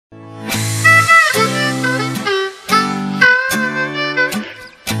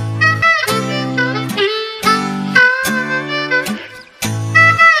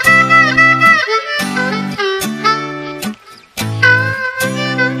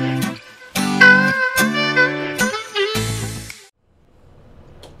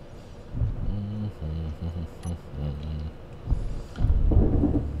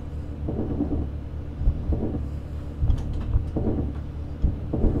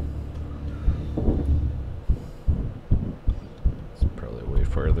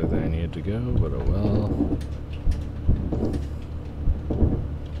further than I needed to go, but oh well.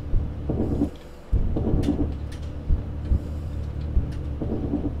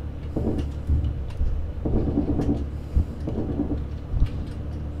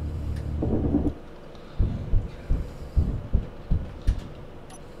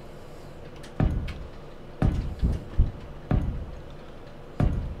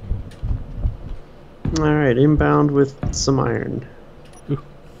 Alright, inbound with some iron. Ooh.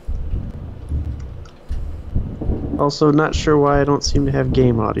 Also, not sure why I don't seem to have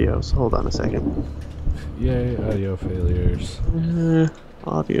game audio, so hold on a second. Yay, audio failures.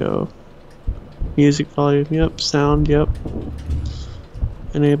 Audio. Music volume, yep. Sound, yep.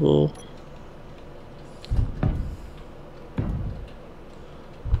 Enable.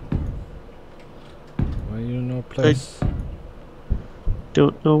 Why you no place?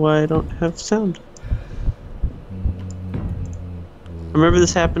 Don't know why I don't have sound. I remember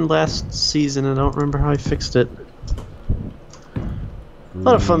this happened last season, and I don't remember how I fixed it. A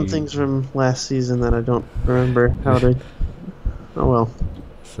lot of fun things from last season that I don't remember how to... Oh well.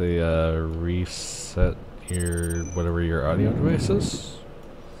 Say, reset your, whatever your audio device is?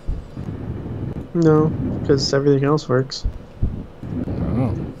 No, because everything else works.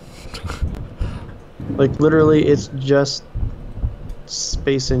 Oh. Like, literally, it's just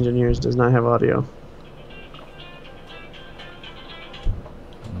Space Engineers does not have audio.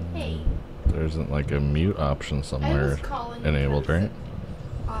 Hey. There isn't like a mute option somewhere enabled, right?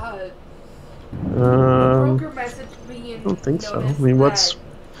 Broker messaged me and I don't think so. I noticed mean, that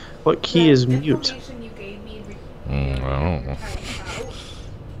what key is mute? information you gave me I don't know.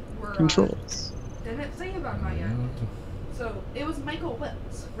 were, Controls. didn't say about my end. So it was Michael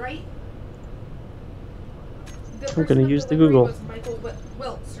Wiltz, right? I'm gonna use the Google. Was Michael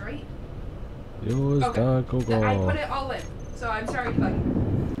Wiltz, right? Use the Google. I put it all in, so I'm sorry to bug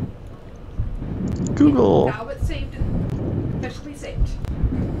you. Google. Now it's saved. Officially saved.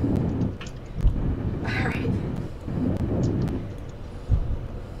 Alright.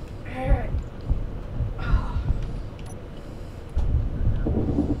 Alright. Oh.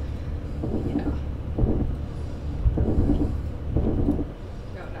 Yeah.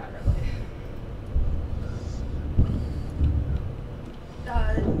 No, not really.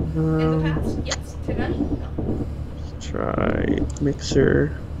 In the past, yes. Tonight, no. Try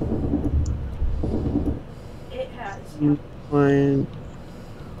mixer. It has. Client.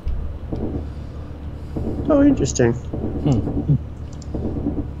 Oh, interesting.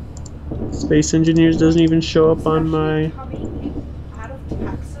 Space Engineers doesn't even show up on my Coming out of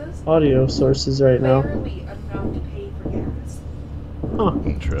Texas, audio sources right now. barely enough to pay for gas. Huh.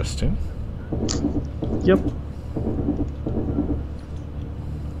 Interesting. Yep.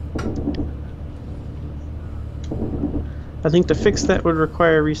 I think to fix that would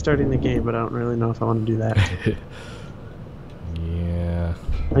require restarting the game, but I don't really know if I want to do that. Yeah.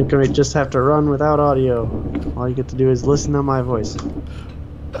 I think I might just have to run without audio. All you get to do is listen to my voice.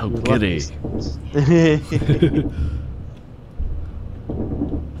 Oh, You love giddy. It's been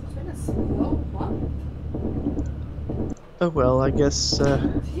a slow month. Oh well, I guess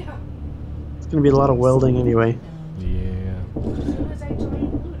Yeah. it's gonna be a lot of welding anyway. Yeah. As soon as I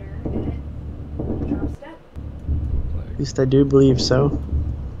joined Lunar, it drops dead. At least I do believe so.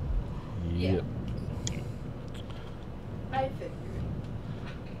 Yep. I figured.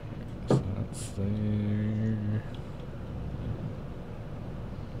 So that's there.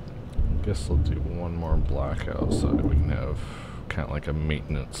 I guess I'll do one more blackout so that we can have kind of like a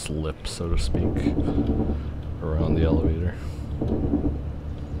maintenance lip, so to speak, around the elevator.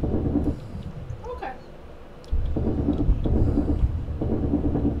 Okay.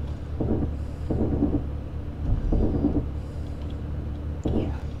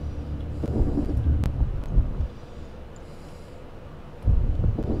 Yeah.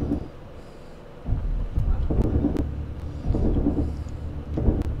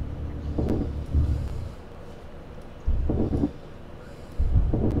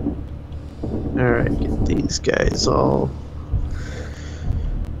 Alright, get these guys all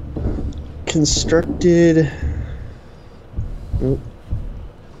constructed. Oop.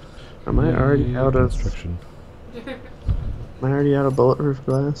 Am I already out of construction? Am I already out of bulletproof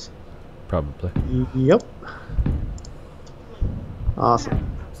glass? Probably. Yep. Awesome.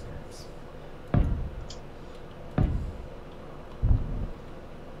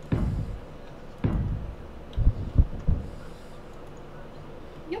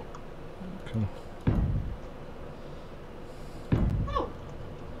 Yep. Okay. Oh.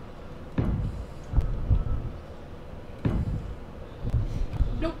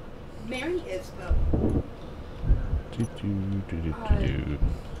 Nope. Mary is though. Do, do, do, do, do, do.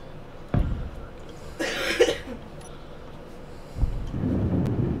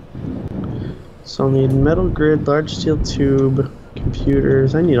 So I'll need metal grid, large steel tube,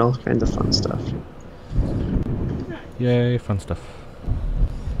 computers. I need all kinds of fun stuff. Yay, fun stuff.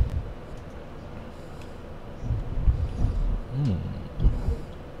 Hmm.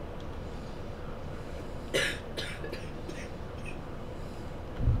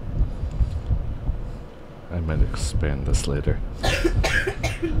 I might expand this later.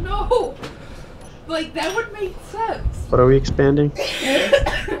 No! Like, that would make sense. What are we expanding?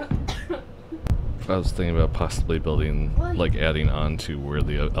 I was thinking about possibly building, like adding on to where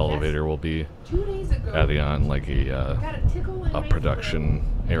the elevator will be, 2 days ago. adding on like got a tickle in a my production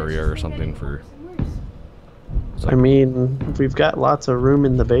throat. area or It's just something getting for. worse and worse. So I mean, we've got lots of room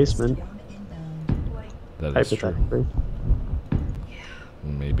in the basement, Like, that is true. hypothetically.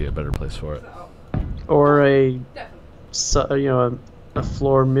 Maybe a better place for it. so, Or a, definitely. a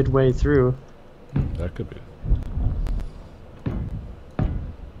floor midway through. That could be.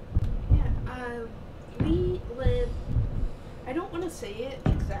 Yeah, we live. I don't want to say it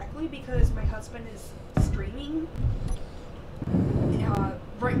exactly because my husband is streaming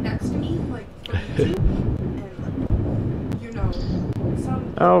right next to me, like for YouTube, and you know, some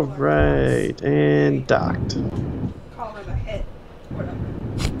people All are right, and docked. call her the head, whatever.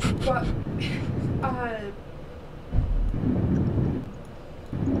 But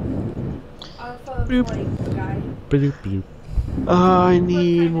off of Boop. like the guy. Ba-doop, ba-doop. Oh, I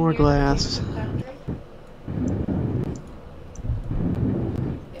need more glass.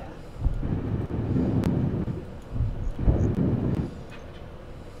 Yeah.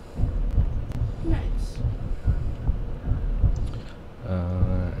 Nice.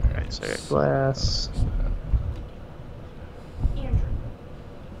 Alright, So I got glass. Andrew.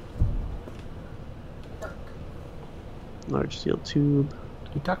 Burke. Large steel tube.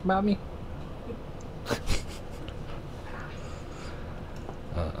 You talk about me?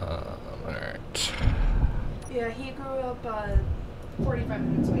 Alright. Yeah, he grew up 45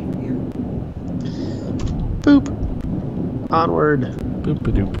 minutes away from here. Boop. Onward. Boop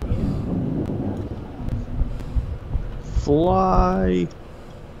a doop. Fly.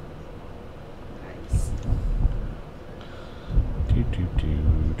 Nice. Do, do, do,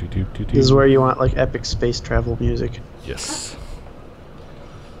 do, do, do, do. This is where you want like epic space travel music. Yes.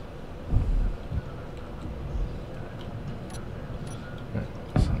 Alright,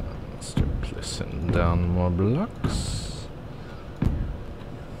 so let's start placing down more blocks.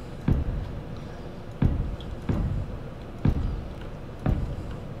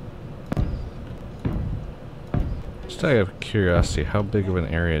 Just out of curiosity, how big of an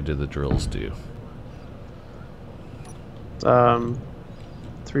area do the drills do?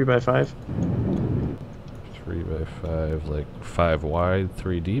 3 by 5. 3 by 5, like 5 wide,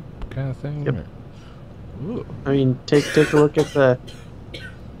 3 deep kind of thing? Yep. Or- Ooh. I mean, take a look at the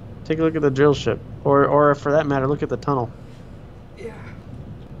drill ship, or for that matter, look at the tunnel, Yeah.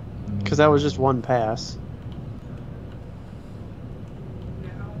 because that was just one pass. No.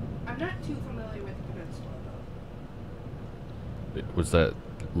 I'm not too familiar with the peninsula though. Was that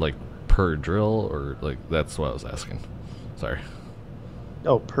like per drill or like that's what I was asking? Sorry.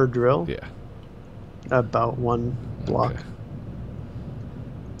 Oh, per drill, Yeah. about one block. Okay.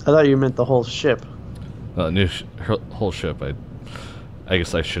 I thought you meant the whole ship. New whole ship. I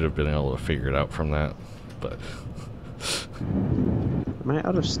guess I should have been able to figure it out from that, but Am I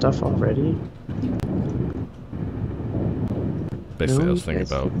out of stuff already? basically I No, was thinking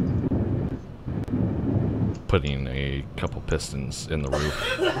yes. about putting a couple pistons in the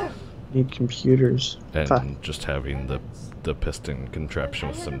roof Need computers. and Fuck. just having the piston contraption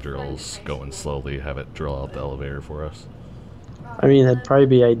with some drills going slowly, have it drill out the elevator for us. I mean, that'd probably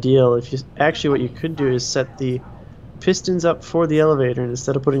be ideal. If you actually, what you could do is set the pistons up for the elevator, and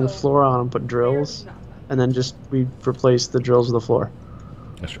instead of putting the floor on them, put drills, and then just replace the drills with the floor.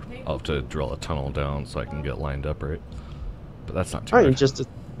 That's true. I'll have to drill a tunnel down so I can get lined up right. But that's not too I mean, bad. just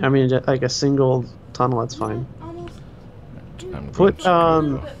like a single tunnel. That's fine. Almost. I'm Put, going to A go-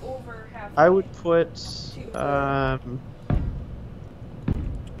 little bit over half. I would put.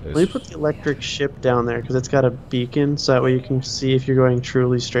 Let me put the electric ship down there because it's got a beacon, so that way you can see if you're going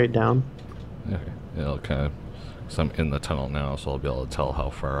truly straight down. Okay. It'll kind of. So I'm in the tunnel now, so I'll be able to tell how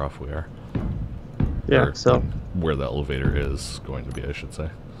far off we are. Yeah. Or So where the elevator is going to be, I should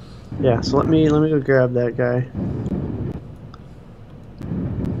say. yeah. So let me go grab that guy.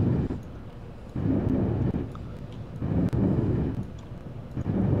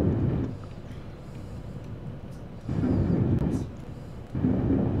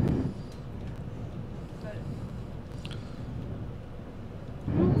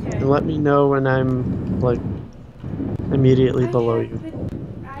 let me know when I'm like immediately below you.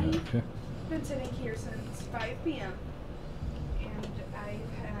 I've Okay. been sitting here since 5 p.m. and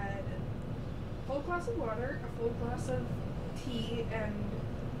I've had a full glass of water, a full glass of tea, and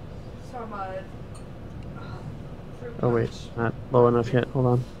some fruit Oh wait, punch. not low enough yet. Hold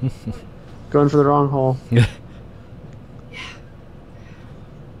on. Going for the wrong hole. Yeah.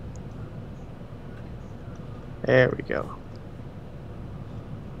 There we go.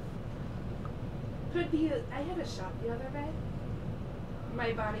 Could be. I had a shot the other day.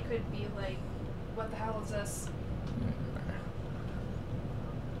 My body could be like, "What the hell is this?"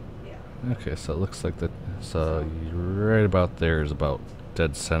 Yeah. Okay, so it looks like that. So you're right about there is about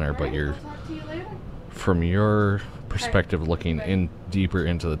dead center, but Alright, you're I'll talk to you later. from your perspective, looking Right. in deeper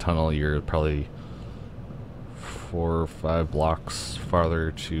into the tunnel. You're probably 4 or 5 blocks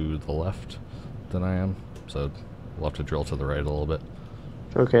farther to the left than I am. So we'll have to drill to the right a little bit.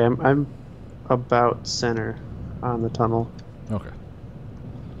 Okay, I'm about center on the tunnel. Okay.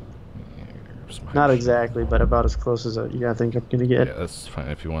 Here's my- Not exactly, but about as close as I think I'm gonna get. Yeah, that's fine.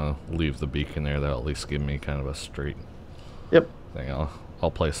 If you want to leave the beacon there, that'll at least give me kind of a straight Yep. thing.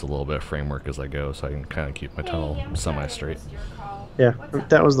 I'll place a little bit of framework as I go, so I can kind of keep my tunnel Hey, I'm sorry I semi-straight. missed your call. Yeah, What's up?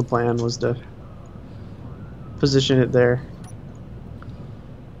 that was the plan, was to position it there.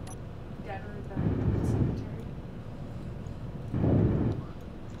 Deader than cemetery.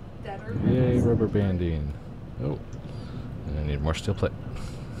 Deader than Yay, the rubber cemetery. banding. Oh, and I need more steel plate.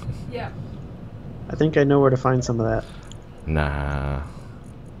 Yeah. I think I know where to find some of that. Nah.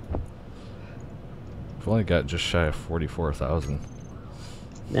 I've only got just shy of 44,000.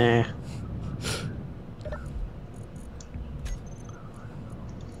 Nah.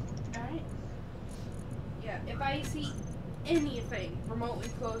 Alright. Yeah, if I see anything remotely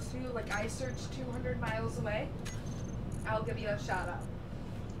close to you, like I searched 200 miles away, I'll give you a shout out.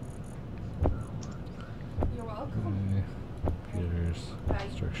 You're welcome. Computers, Bye.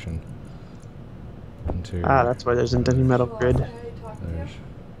 construction, interior. Ah, that's why there isn't any metal Who else grid. did I talk to you? There's.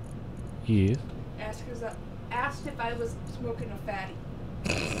 Yeah. Asked if I was smoking a fatty.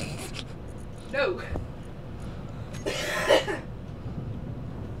 No.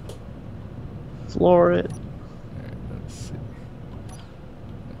 Floor it. Alright, let's see.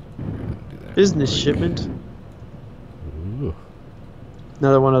 We're gonna do that Business quick. shipment. Ooh.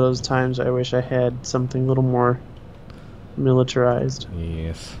 Another one of those times I wish I had something a little more militarized.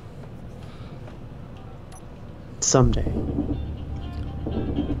 Yes. Someday.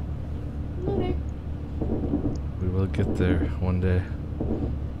 Lunar. We will get there one day.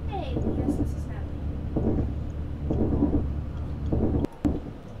 Hey, yes, this is happening.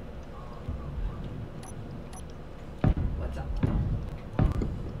 What's up?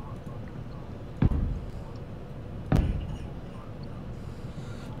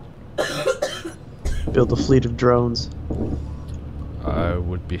 Build a fleet of drones. I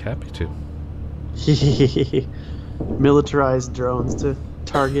would be happy to. Militarized drones to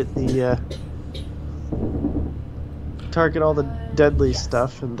target the target all the deadly Yes.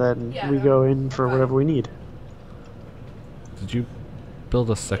 stuff, and then Yeah, we go in for okay. whatever we need. Did you build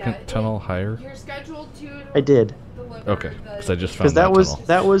a second Yeah, tunnel higher? You're scheduled to I did, deliver Okay, the- because I just because found that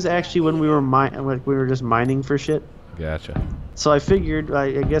was tunnel. actually when we were like we were just mining for shit. Gotcha. So I figured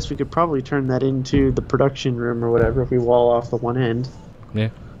I guess we could probably turn that into the production room or whatever if we wall off the one end, Yeah.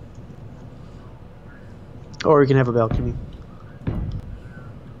 or we can have a balcony.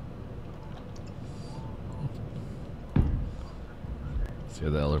 So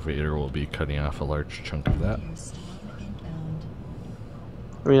the elevator will be cutting off a large chunk of that.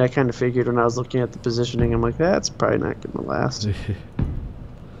 I mean, I kind of figured when I was looking at the positioning, I'm like, that's probably not going to last. Okay,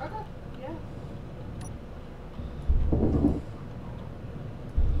 yeah.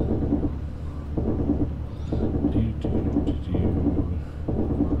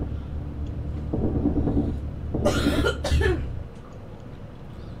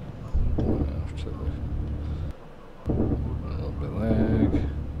 A little bit lag.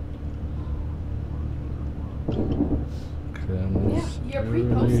 Yeah, Comes you're early.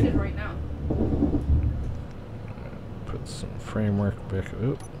 pre-posted right now. Put some framework back.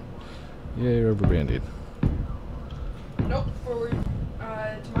 Oh, yay, rubber band-aid. Nope, for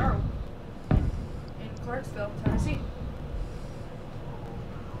tomorrow in Clarksville, Tennessee.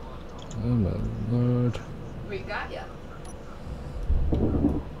 Oh my lord. We got ya.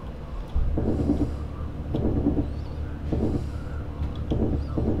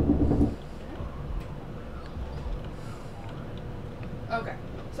 Okay,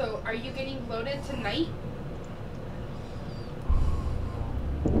 so are you getting loaded tonight?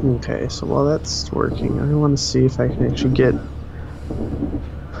 Okay, so while that's working, I want to see if I can actually get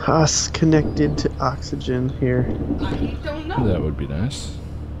Us connected to oxygen here. I don't know. That would be nice.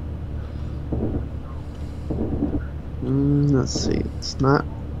 Let's see. It's not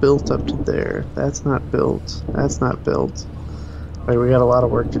built up to there. That's not built. That's not built. Wait, we got a lot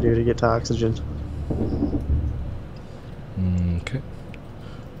of work to do to get to oxygen. Okay.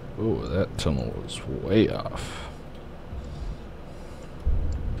 Oh, that tunnel was way off.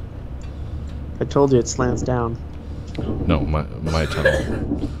 I told you it slants down. No, my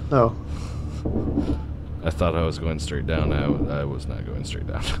tunnel. Oh, I thought I was going straight down. I was not going straight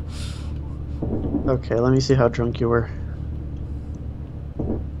down. okay. Let me see how drunk you were.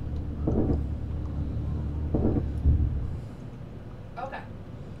 Okay.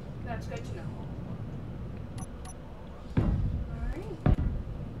 That's good to know. Alright.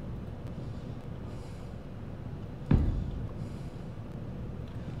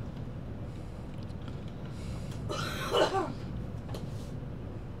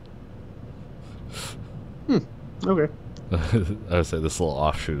 Okay. I would say this little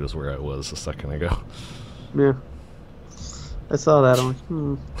offshoot is where I was a second ago. Yeah. I saw that.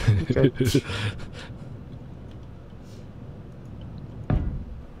 I'm like, okay.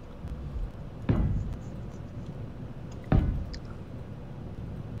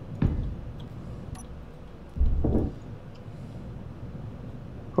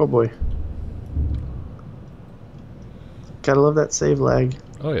 Oh boy. Gotta love that save lag.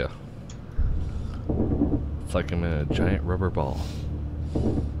 Oh yeah. It's like I'm in a giant rubber ball,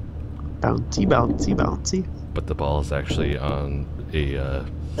 Bouncy, bouncy, bouncy. but the ball is actually on a.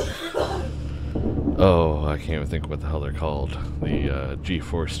 Oh, I can't even think what the hell they're called. The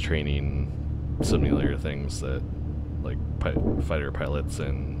G-force training simulator things that, like, fighter pilots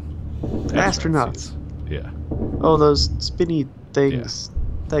and Astronauts. use. Yeah. Oh, those spinny things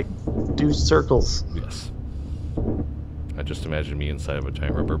that do circles. Yes. I just imagine me inside of a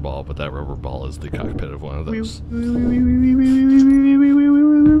giant rubber ball, but that rubber ball is the cockpit of one of those.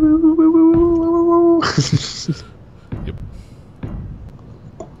 Yep.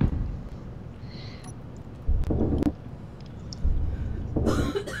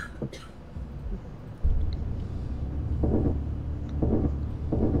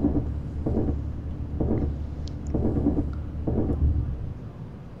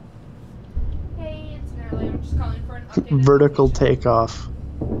 Hey, it's Natalie. I'm just calling for an update. Vertical takeoff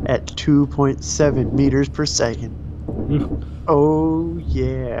at 2.7 meters per second. Oh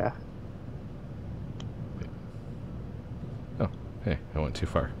yeah. Oh, hey, I went too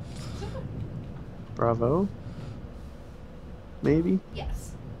far. Bravo. Maybe.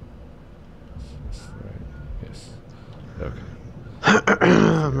 Yes. Right. Yes. Okay.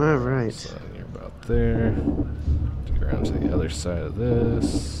 All right. So you're about there. To go around to the other side of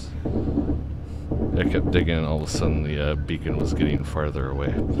this. I kept digging, and all of a sudden the beacon was getting farther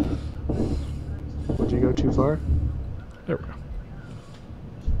away. Would you go too far? There we go.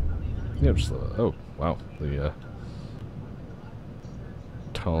 Yeah, just oh wow, the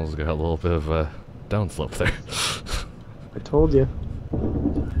tunnel's got a little bit of a downslope there. I told you.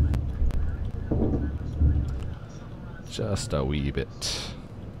 Just a wee bit.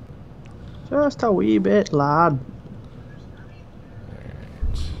 Just a wee bit, lad.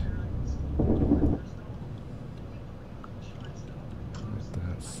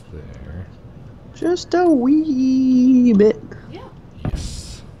 That's there. Just a wee bit. Yeah.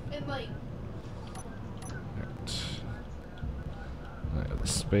 Yes. And like, Right. I have the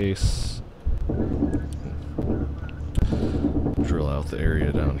space. Drill out the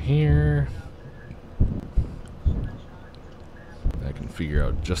area down here. I can figure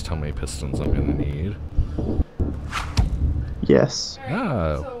out just how many pistons I'm gonna need. Yes. alright,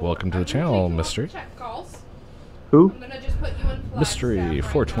 Ah, so welcome to the I'm gonna channel, take you off Mystery. Check calls. Who? I'm gonna just put you in flag Mystery staff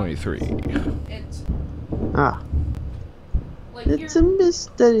right 423. now. It's Ah. like It's a you're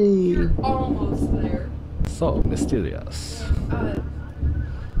mystery. almost there. So mysterious. Uh,